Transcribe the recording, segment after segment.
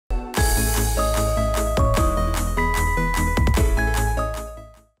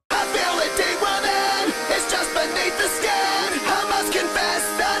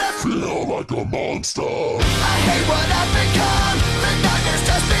monster. I hate what I've become. The nightmare's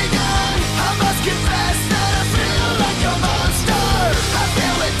just begun. I must confess that I feel like a monster. I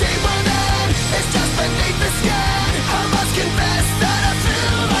feel it deep within. It's just beneath the skin. I must confess that I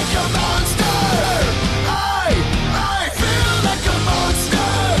feel like a monster. I feel like a monster.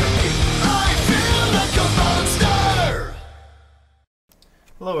 I feel like a monster.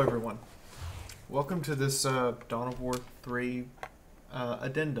 Hello everyone. Welcome to this Dawn of War 3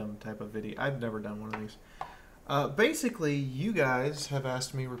 addendum type of video. I've never done one of these. Basically, you guys have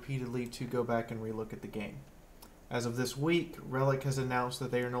asked me repeatedly to go back and relook at the game. As of this week, Relic has announced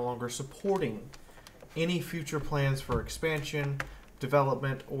that they are no longer supporting any future plans for expansion,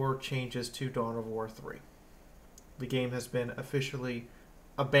 development, or changes to Dawn of War 3. The game has been officially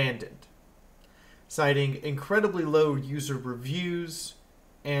abandoned, citing incredibly low user reviews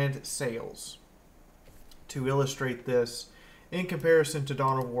and sales. To illustrate this, in comparison to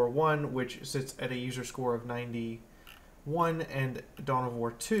Dawn of War 1, which sits at a user score of 91, and Dawn of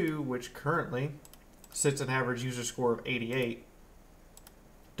War 2, which currently sits at an average user score of 88,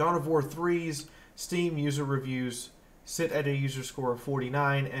 Dawn of War 3's Steam user reviews sit at a user score of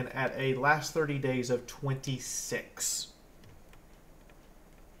 49 and at a last 30 days of 26.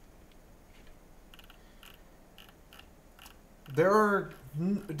 There are,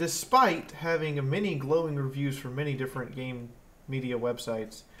 despite having many glowing reviews from many different game media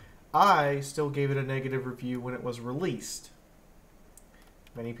websites, I still gave it a negative review when it was released.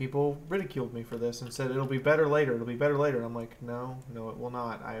 Many people ridiculed me for this and said it'll be better later, it'll be better later. And I'm like, no, it will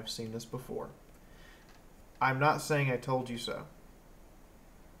not. I have seen this before. I'm not saying I told you so.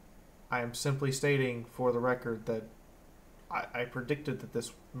 I am simply stating for the record that I predicted that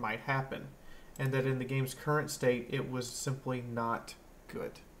this might happen, and that in the game's current state, it was simply not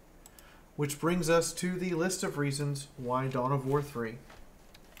good. Which brings us to the list of reasons why Dawn of War 3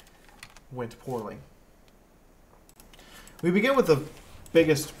 went poorly. We begin with the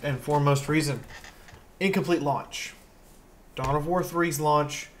biggest and foremost reason: incomplete launch. Dawn of War 3's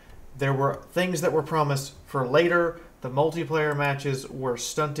launch, there were things that were promised for later. The multiplayer matches were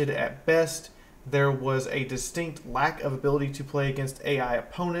stunted at best. There was a distinct lack of ability to play against AI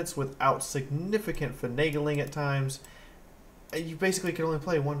opponents without significant finagling at times. You basically could only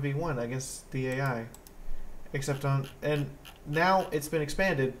play 1v1 against the AI. Except on... And now it's been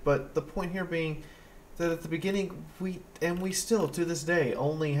expanded, but the point here being that at the beginning, we still, to this day,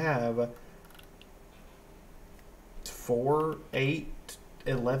 only have 4, 8,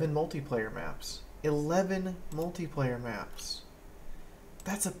 11 multiplayer maps. 11 multiplayer maps.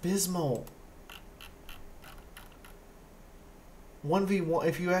 That's abysmal. 1v1,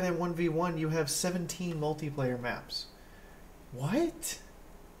 if you add in 1v1, you have 17 multiplayer maps. What?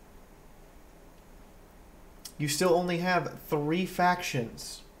 You still only have 3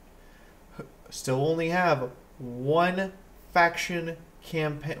 factions. Still only have one faction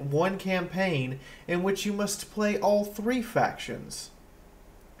campaign, one campaign in which you must play all 3 factions.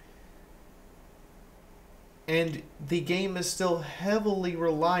 And the game is still heavily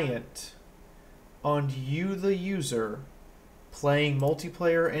reliant on you, the user, playing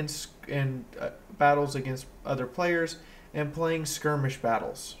multiplayer and battles against other players, and playing skirmish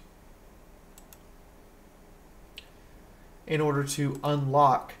battles in order to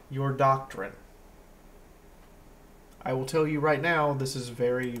unlock your doctrine. I will tell you right now, this is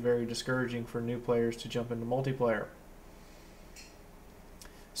very, very discouraging for new players to jump into multiplayer.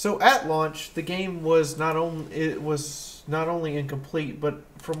 So at launch, the game was not only incomplete, but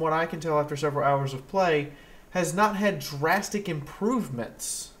from what I can tell after several hours of play, has not had drastic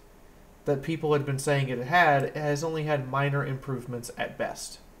improvements that people had been saying it had. It has only had minor improvements at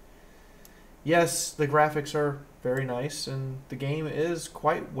best. Yes, the graphics are very nice, and the game is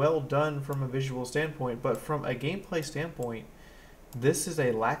quite well done from a visual standpoint, but from a gameplay standpoint, this is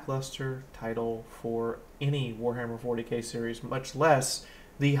a lackluster title for any Warhammer 40k series, much less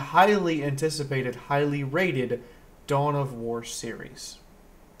the highly anticipated, highly rated Dawn of War series.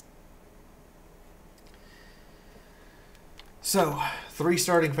 So, 3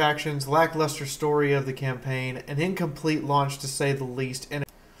 starting factions, lackluster story of the campaign, an incomplete launch to say the least, and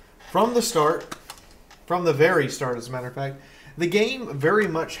from the start, from the very start as a matter of fact, the game very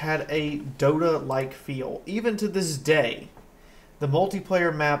much had a Dota-like feel. Even to this day, the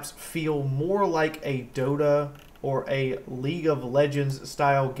multiplayer maps feel more like a Dota or a League of Legends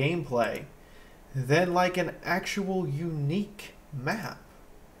style gameplay than like an actual unique map.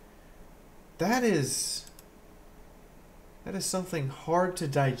 That is something hard to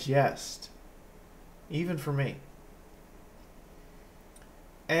digest, even for me.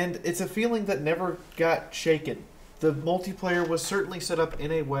 And it's a feeling that never got shaken. The multiplayer was certainly set up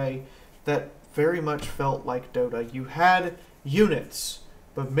in a way that very much felt like Dota. You had units,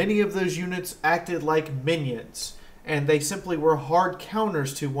 but many of those units acted like minions, and they simply were hard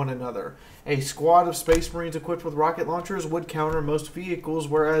counters to one another. A squad of Space Marines equipped with rocket launchers would counter most vehicles,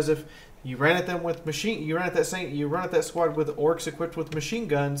 whereas if you ran at them with you run at that squad with orcs equipped with machine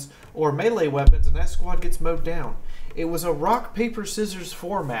guns or melee weapons, and that squad gets mowed down. It was a rock paper scissors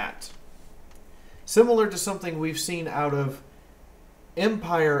format, similar to something we've seen out of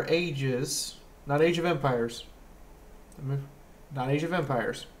Empire Ages, not Age of Empires, not Age of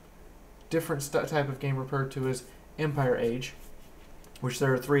Empires, different type of game referred to as Empire Age, which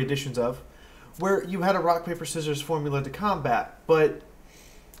there are 3 editions of, where you had a rock paper scissors formula to combat, but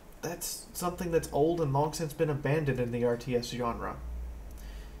that's something that's old and long since been abandoned in the RTS genre.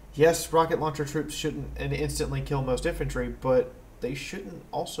 Yes, rocket launcher troops shouldn't instantly kill most infantry, but they shouldn't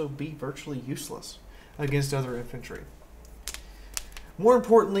also be virtually useless against other infantry. More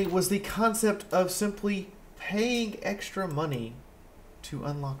importantly was the concept of simply paying extra money to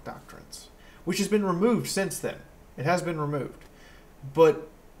unlock doctrines, which has been removed since then. It has been removed. But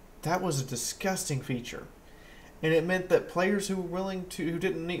that was a disgusting feature. And it meant that players who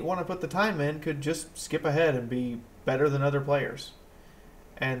didn't want to put the time in could just skip ahead and be better than other players.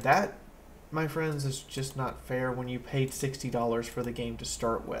 And that, my friends, is just not fair when you paid $60 for the game to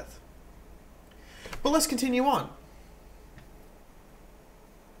start with. But let's continue on.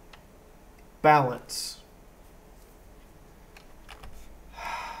 Balance.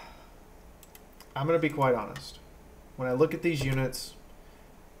 I'm going to be quite honest. When I look at these units,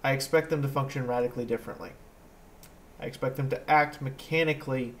 I expect them to function radically differently. I expect them to act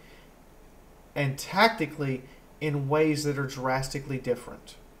mechanically and tactically in ways that are drastically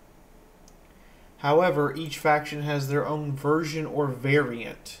different. However, each faction has their own version or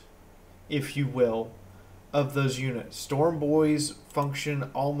variant, if you will, of those units. Storm Boys function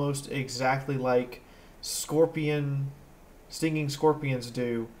almost exactly like Stinging Scorpions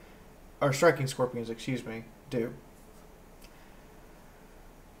do, or Striking Scorpions, excuse me, do.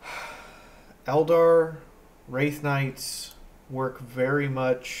 Eldar Wraith Knights work very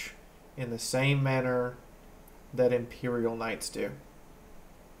much in the same manner that Imperial Knights do.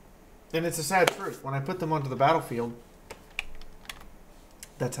 And it's a sad truth. When I put them onto the battlefield,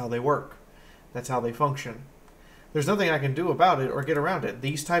 that's how they work. That's how they function. There's nothing I can do about it or get around it.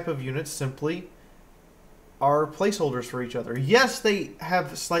 These type of units simply are placeholders for each other. Yes, they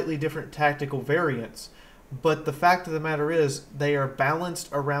have slightly different tactical variants, but the fact of the matter is they are balanced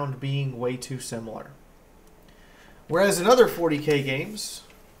around being way too similar. Whereas in other 40k games,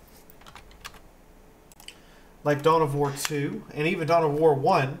 like Dawn of War 2 and even Dawn of War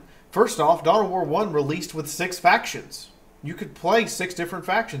 1, first off, Dawn of War 1 released with 6 factions. You could play 6 different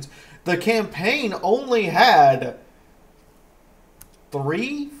factions. The campaign only had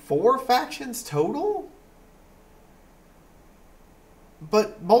 3-4 factions total?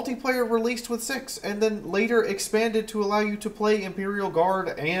 But multiplayer released with 6 and then later expanded to allow you to play Imperial Guard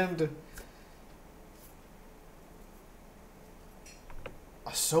and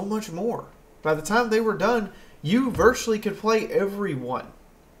so much more. By the time they were done, you virtually could play everyone.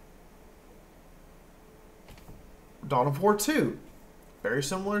 Dawn of War 2, very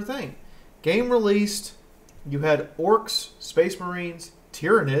similar thing. Game released, you had Orcs, Space Marines,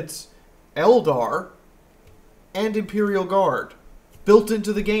 Tyranids, Eldar, and Imperial Guard built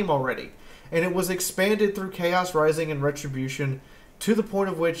into the game already. And it was expanded through Chaos Rising and Retribution to the point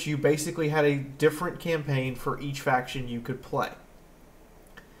of which you basically had a different campaign for each faction you could play.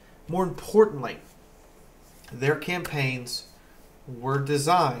 More importantly, their campaigns were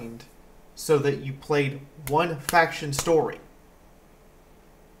designed so that you played one faction story.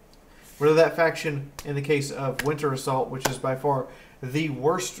 Whether that faction, in the case of Winter Assault, which is by far the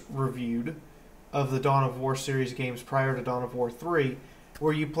worst reviewed of the Dawn of War series games prior to Dawn of War 3,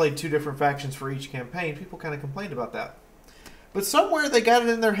 where you played 2 different factions for each campaign, people kind of complained about that. But somewhere they got it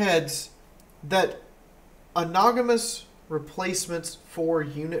in their heads that anogamous replacements for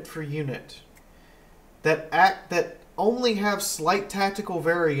unit that only have slight tactical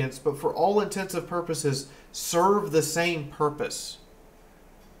variants, but for all intents and purposes serve the same purpose,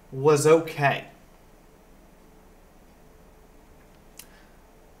 was okay.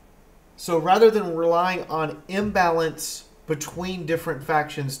 So rather than relying on imbalance between different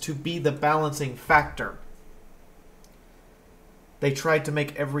factions to be the balancing factor, they tried to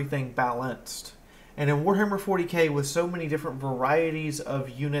make everything balanced. And in Warhammer 40k, with so many different varieties of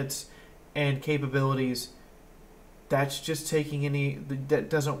units and capabilities, that's just that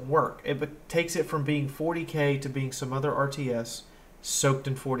doesn't work. It takes it from being 40k to being some other RTS soaked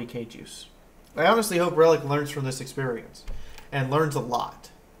in 40k juice. I honestly hope Relic learns from this experience, and learns a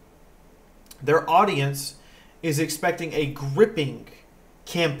lot. Their audience is expecting a gripping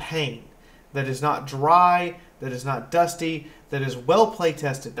campaign that is not dry, that is not dusty, that is well play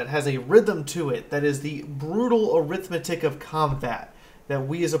tested, that has a rhythm to it, that is the brutal arithmetic of combat that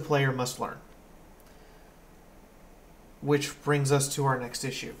we as a player must learn. Which brings us to our next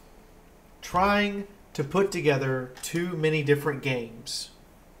issue. Trying to put together too many different games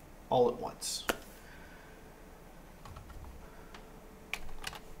all at once.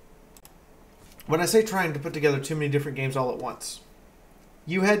 When I say trying to put together too many different games all at once,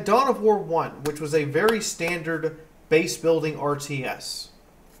 you had Dawn of War 1, which was a very standard base building RTS,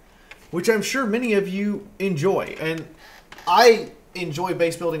 which I'm sure many of you enjoy. And I enjoy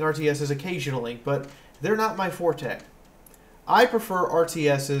base building RTSs occasionally, but they're not my forte. I prefer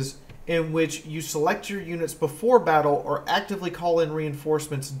RTSs in which you select your units before battle or actively call in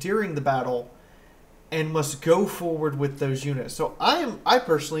reinforcements during the battle and must go forward with those units. So I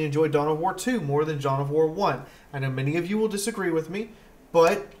personally enjoy Dawn of War 2 more than Dawn of War 1. I know many of you will disagree with me,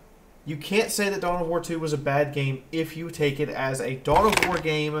 but you can't say that Dawn of War 2 was a bad game if you take it as a Dawn of War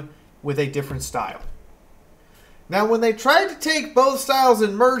game with a different style. Now, when they tried to take both styles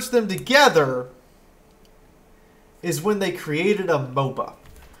and merge them together is when they created a MOBA.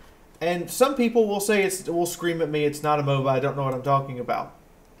 And some people will say, will scream at me, it's not a MOBA, I don't know what I'm talking about.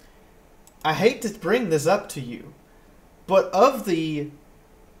 I hate to bring this up to you, but of the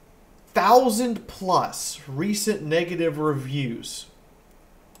 1,000+ recent negative reviews,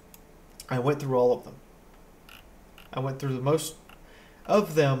 I went through all of them. I went through the most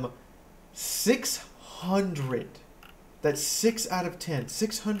of them. 600. That's 6 out of 10.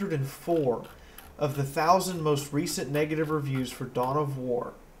 604 of the 1,000 most recent negative reviews for Dawn of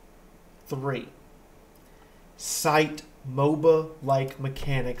War 3 cite MOBA-like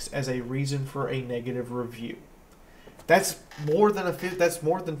mechanics as a reason for a negative review. That's more than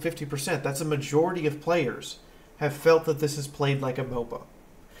 50%. That's a majority of players have felt that this is played like a MOBA.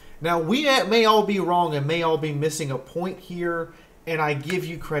 Now, we may all be wrong and may all be missing a point here, and I give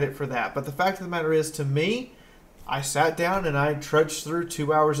you credit for that. But the fact of the matter is, to me, I sat down and I trudged through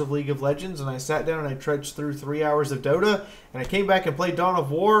 2 hours of League of Legends, and I sat down and I trudged through 3 hours of Dota, and I came back and played Dawn of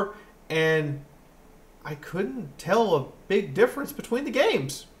War, and I couldn't tell a big difference between the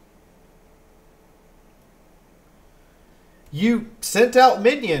games. You sent out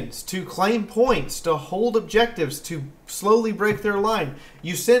minions to claim points, to hold objectives, to slowly break their line.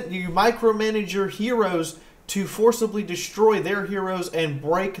 You micromanage your heroes to forcibly destroy their heroes and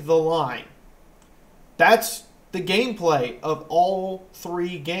break the line. That's the gameplay of all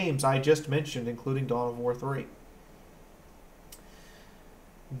 3 games I just mentioned, including Dawn of War 3.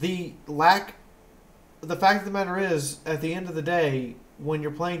 The fact of the matter is, at the end of the day, when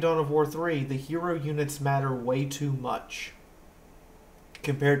you're playing Dawn of War 3, the hero units matter way too much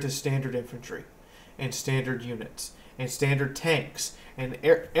compared to standard infantry and standard units and standard tanks and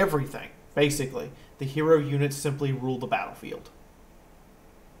everything. Basically, the hero units simply rule the battlefield.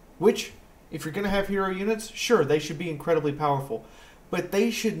 Which, if you're going to have hero units, sure, they should be incredibly powerful. But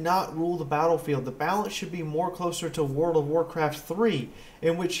they should not rule the battlefield. The balance should be more closer to World of Warcraft 3,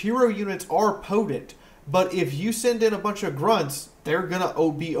 in which hero units are potent. But if you send in a bunch of grunts, they're going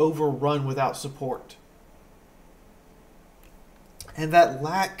to be overrun without support. And that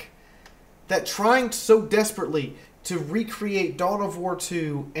trying so desperately to recreate Dawn of War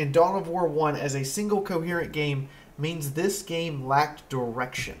 2 and Dawn of War 1 as a single coherent game means this game lacked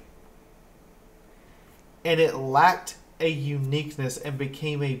direction. And it lacked a uniqueness and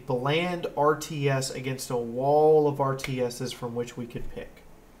became a bland RTS against a wall of RTSs from which we could pick.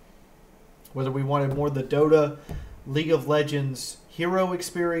 Whether we wanted more of the Dota, League of Legends hero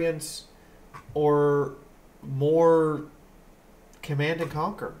experience, or more Command and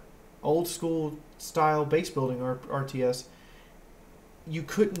Conquer, old school style base building RTS, you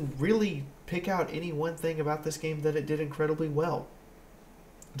couldn't really pick out any one thing about this game that it did incredibly well.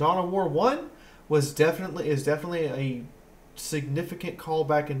 Dawn of War 1 is definitely a significant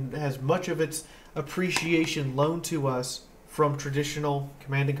callback and has much of its appreciation loaned to us from traditional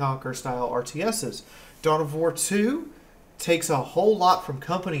Command and Conquer style RTSs. Dawn of War 2 takes a whole lot from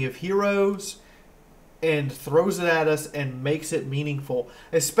Company of Heroes and throws it at us and makes it meaningful.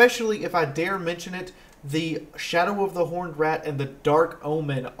 Especially, if I dare mention it, the Shadow of the Horned Rat and the Dark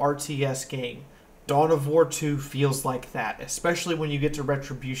Omen RTS game. Dawn of War 2 feels like that, especially when you get to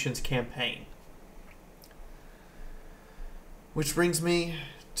Retribution's campaign. Which brings me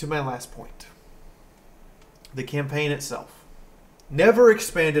to my last point. The campaign itself, never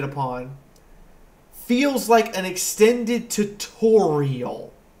expanded upon, feels like an extended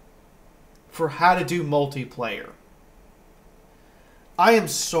tutorial for how to do multiplayer. I am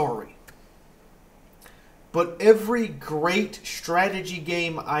sorry, but every great strategy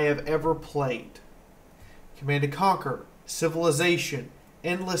game I have ever played, Command & Conquer, Civilization,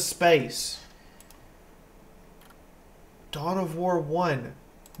 Endless Space, Dawn of War 1,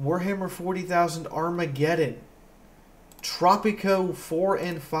 Warhammer 40,000 Armageddon, Tropico 4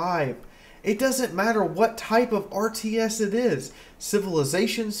 and 5. It doesn't matter what type of RTS it is.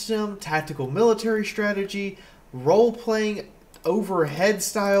 Civilization sim, tactical military strategy, role-playing overhead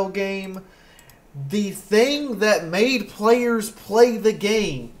style game. The thing that made players play the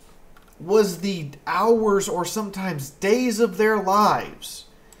game was the hours or sometimes days of their lives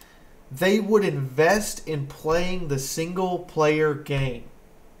they would invest in playing the single-player game.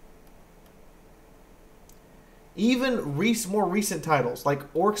 Even more recent titles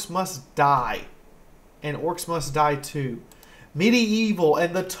like Orcs Must Die and Orcs Must Die 2, Medieval,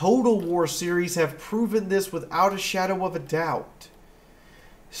 and the Total War series have proven this without a shadow of a doubt.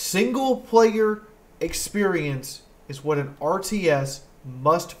 Single-player experience is what an RTS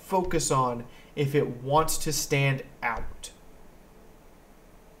must focus on if it wants to stand out.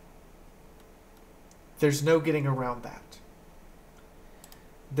 There's no getting around that.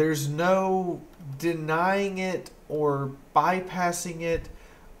 There's no denying it or bypassing it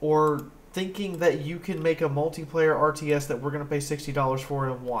or thinking that you can make a multiplayer RTS that we're going to pay $60 for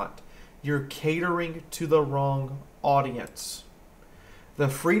and want. You're catering to the wrong audience. The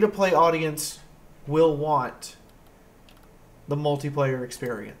free-to-play audience will want the multiplayer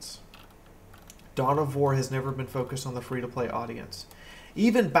experience. Dawn of War has never been focused on the free-to-play audience.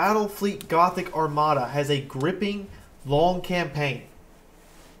 Even Battlefleet Gothic Armada has a gripping, long campaign.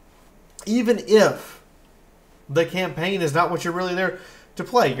 Even if the campaign is not what you're really there to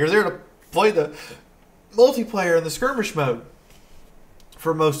play. You're there to play the multiplayer and the skirmish mode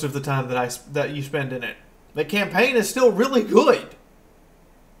for most of the time that you spend in it. The campaign is still really good.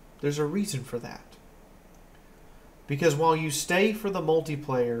 There's a reason for that. Because while you stay for the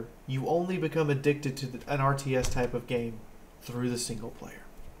multiplayer, you only become addicted to an RTS type of game through the single player.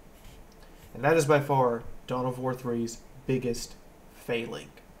 And that is by far Dawn of War 3's biggest failing.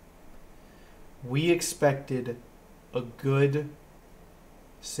 We expected a good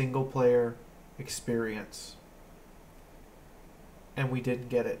single player experience, and we didn't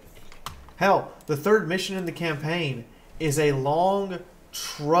get it. Hell, the third mission in the campaign is a long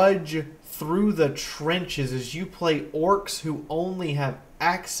trudge through the trenches as you play orcs who only have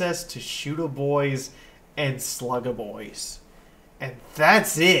access to shoot-a-boys and slug-a-boys. And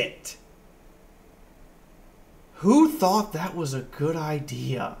that's it. Who thought that was a good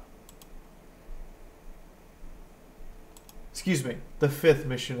idea? Excuse me, the fifth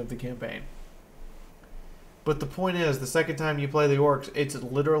mission of the campaign. But the point is, the second time you play the orcs, it's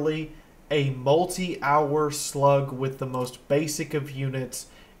literally a multi-hour slug with the most basic of units,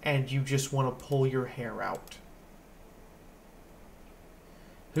 and you just want to pull your hair out.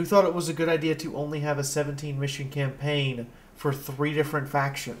 Who thought it was a good idea to only have a 17-mission campaign for 3 different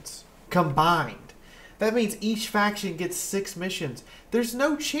factions combined? That means each faction gets 6 missions. There's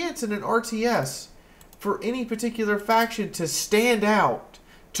no chance in an RTS for any particular faction to stand out,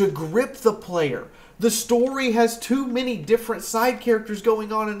 to grip the player. The story has too many different side characters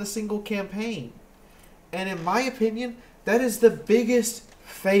going on in a single campaign. And in my opinion, that is the biggest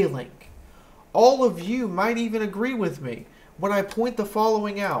failing. All of you might even agree with me when I point the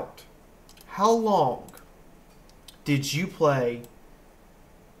following out. How long did you play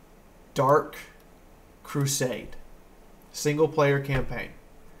Dark Crusade single player campaign?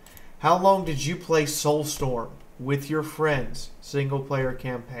 How long did you play Soulstorm with your friends single player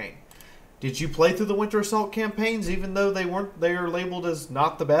campaign? Did you play through the Winter Assault campaigns even though they are labeled as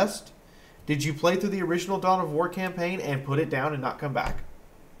not the best? Did you play through the original Dawn of War campaign and put it down and not come back?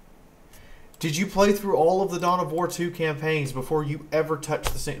 Did you play through all of the Dawn of War 2 campaigns before you ever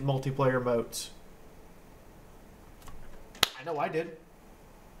touched the multiplayer modes? I know I did.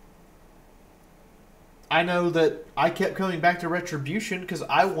 I know that I kept coming back to Retribution because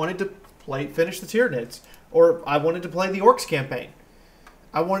I wanted to finish the Tyranids. Or I wanted to play the Orcs campaign.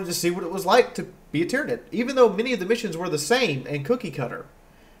 I wanted to see what it was like to be a Tyranid. Even though many of the missions were the same and cookie cutter,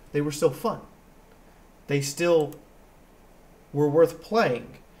 they were still fun. They still were worth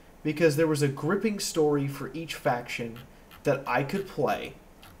playing because there was a gripping story for each faction that I could play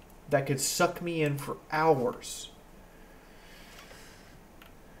that could suck me in for hours.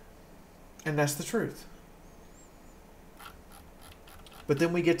 And that's the truth. But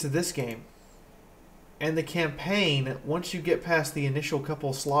then we get to this game. And the campaign, once you get past the initial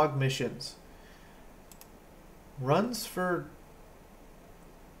couple slog missions, runs for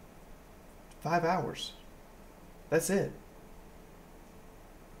 5 hours. That's it.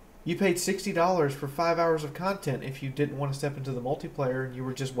 You paid $60 for 5 hours of content if you didn't want to step into the multiplayer and you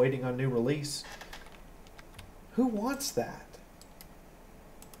were just waiting on new release. Who wants that?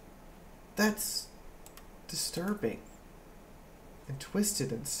 That's disturbing and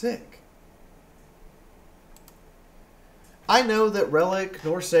twisted and sick. I know that Relic,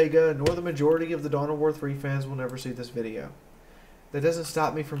 nor Sega, nor the majority of the Dawn of War 3 fans will never see this video. That doesn't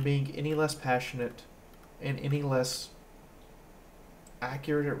stop me from being any less passionate and any less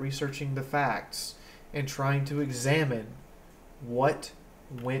accurate at researching the facts and trying to examine what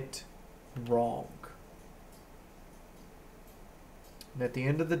went wrong. And at the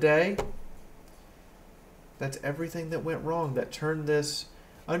end of the day, that's everything that went wrong that turned this.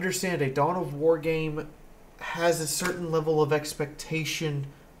 Understand, a Dawn of War game has a certain level of expectation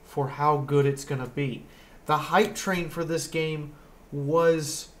for how good it's going to be. The hype train for this game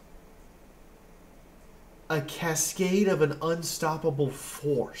was a cascade of an unstoppable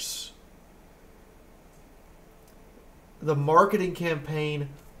force. The marketing campaign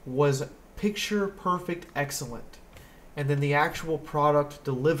was picture perfect excellent. And then the actual product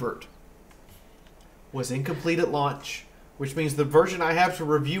delivered was incomplete at launch, which means the version I have to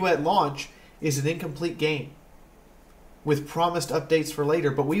review at launch is an incomplete game with promised updates for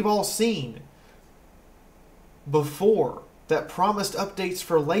later. But we've all seen before that promised updates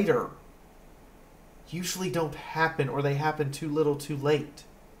for later usually don't happen, or they happen too little too late.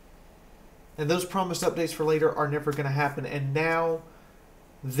 And those promised updates for later are never going to happen. And now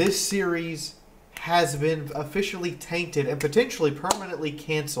this series has been officially tainted and potentially permanently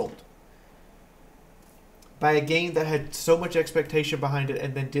canceled by a game that had so much expectation behind it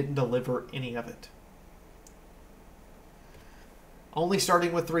and then didn't deliver any of it. Only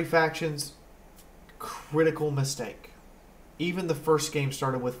starting with 3 factions, critical mistake. Even the first game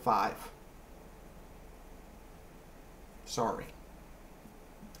started with 5. Sorry.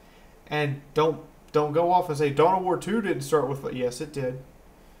 And don't go off and say Dawn of War 2 didn't start with... Yes, it did.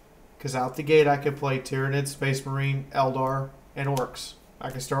 Because out the gate I could play Tyranid, Space Marine, Eldar, and Orcs.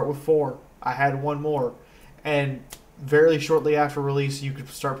 I could start with 4. I had 1 more. And very shortly after release, you could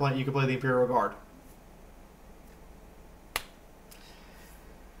start playing. You could play the Imperial Guard.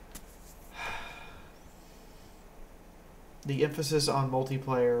 The emphasis on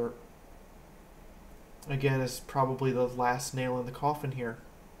multiplayer, again, is probably the last nail in the coffin here.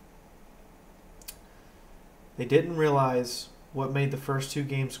 They didn't realize what made the first 2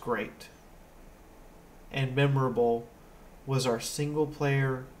 games great and memorable was our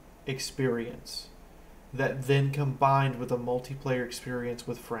single-player experience that then combined with a multiplayer experience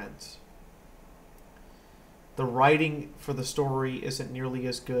with friends. The writing for the story isn't nearly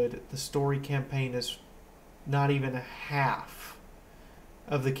as good. The story campaign is not even a half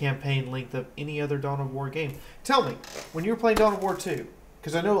of the campaign length of any other Dawn of War game. Tell me, when you were playing Dawn of War 2,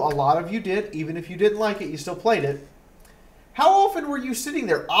 because I know a lot of you did, even if you didn't like it, you still played it. How often were you sitting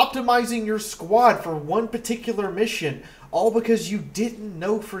there optimizing your squad for one particular mission, all because you didn't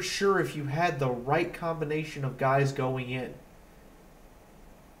know for sure if you had the right combination of guys going in?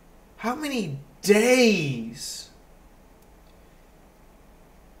 How many days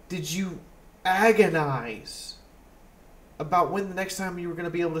did you agonize about when the next time you were going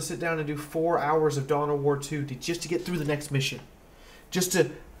to be able to sit down and do 4 hours of Dawn of War 2 just to get through the next mission? Just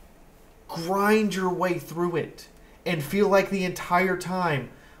to grind your way through it and feel like the entire time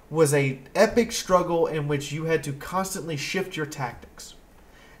was a epic struggle in which you had to constantly shift your tactics.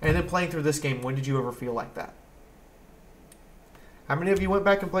 And then playing through this game, when did you ever feel like that? How many of you went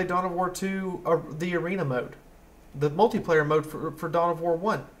back and played Dawn of War 2, the arena mode? The multiplayer mode for Dawn of War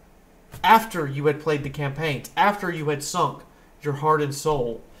 1? After you had played the campaigns, after you had sunk your heart and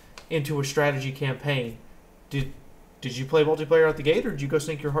soul into a strategy campaign, did you play multiplayer out the gate, or did you go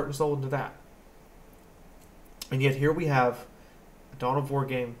sink your heart and soul into that? And yet here we have a Dawn of War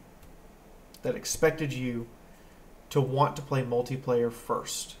game that expected you to want to play multiplayer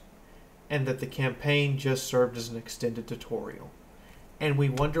first, and that the campaign just served as an extended tutorial. And we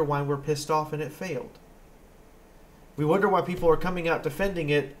wonder why we're pissed off and it failed. We wonder why people are coming out defending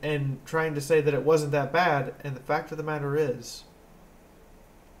it and trying to say that it wasn't that bad, and the fact of the matter is,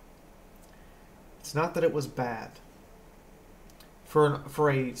 it's not that it was bad. For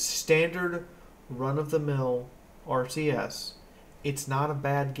a standard run-of-the-mill RTS, it's not a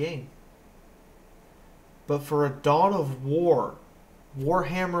bad game. But for a Dawn of War,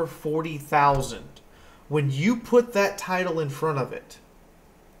 Warhammer 40,000, when you put that title in front of it,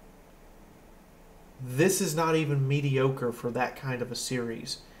 this is not even mediocre for that kind of a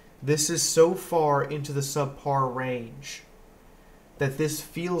series. This is so far into the subpar range that this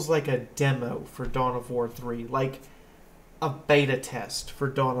feels like a demo for Dawn of War 3. Like, a beta test for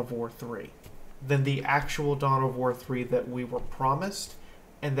Dawn of War 3 than the actual Dawn of War 3 that we were promised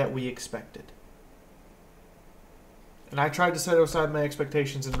and that we expected. And I tried to set aside my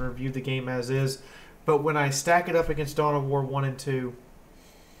expectations and review the game as is, but when I stack it up against Dawn of War 1 and 2,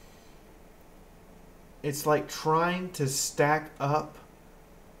 it's like trying to stack up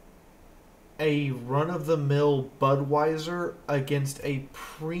a run-of-the-mill Budweiser against a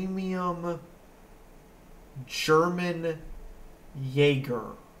premium German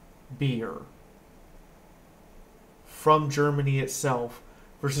Jaeger beer from Germany itself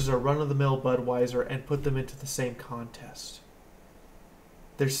versus a run-of-the-mill Budweiser and put them into the same contest.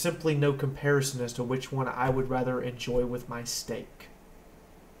 There's simply no comparison as to which one I would rather enjoy with my steak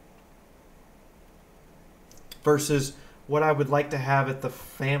versus what I would like to have at the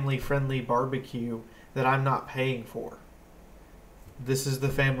family-friendly barbecue that I'm not paying for. This is the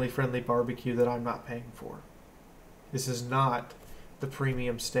family-friendly barbecue that I'm not paying for. This is not the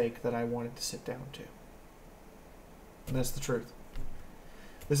premium steak that I wanted to sit down to. And that's the truth.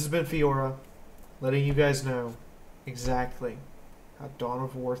 This has been Fiaura, letting you guys know exactly how Dawn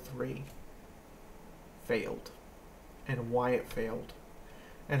of War 3 failed and why it failed.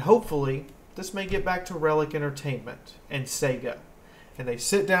 And hopefully, this may get back to Relic Entertainment and Sega. And they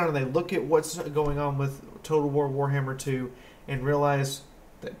sit down and they look at what's going on with Total War Warhammer 2 and realize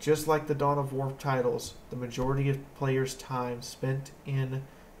that just like the Dawn of War titles, the majority of players' time spent in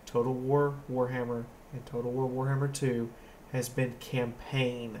Total War Warhammer and Total War Warhammer 2 has been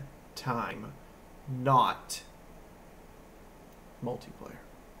campaign time, not multiplayer.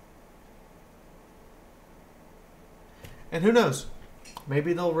 And who knows?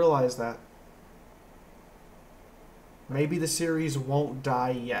 Maybe they'll realize that. Maybe the series won't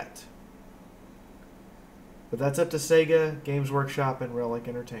die yet. But that's up to Sega, Games Workshop, and Relic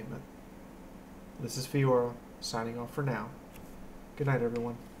Entertainment. This is Fiaura, signing off for now. Good night,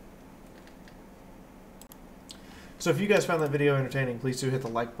 everyone. So if you guys found that video entertaining, please do hit the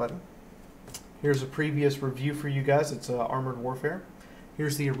like button. Here's a previous review for you guys. It's Armored Warfare.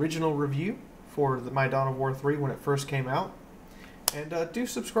 Here's the original review for my Dawn of War 3 when it first came out. And do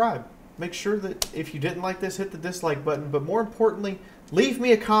subscribe. Make sure that if you didn't like this, hit the dislike button. But more importantly, leave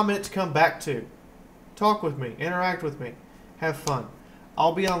me a comment to come back to. Talk with me. Interact with me. Have fun.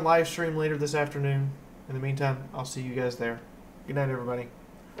 I'll be on live stream later this afternoon. In the meantime, I'll see you guys there. Good night, everybody.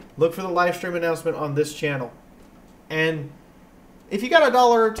 Look for the live stream announcement on this channel. And if you got $1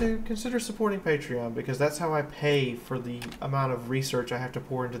 or $2, consider supporting Patreon, because that's how I pay for the amount of research I have to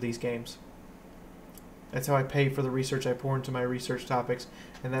pour into these games. That's how I pay for the research I pour into my research topics,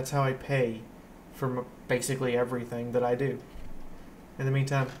 and that's how I pay for basically everything that I do. In the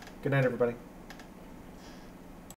meantime, good night, everybody.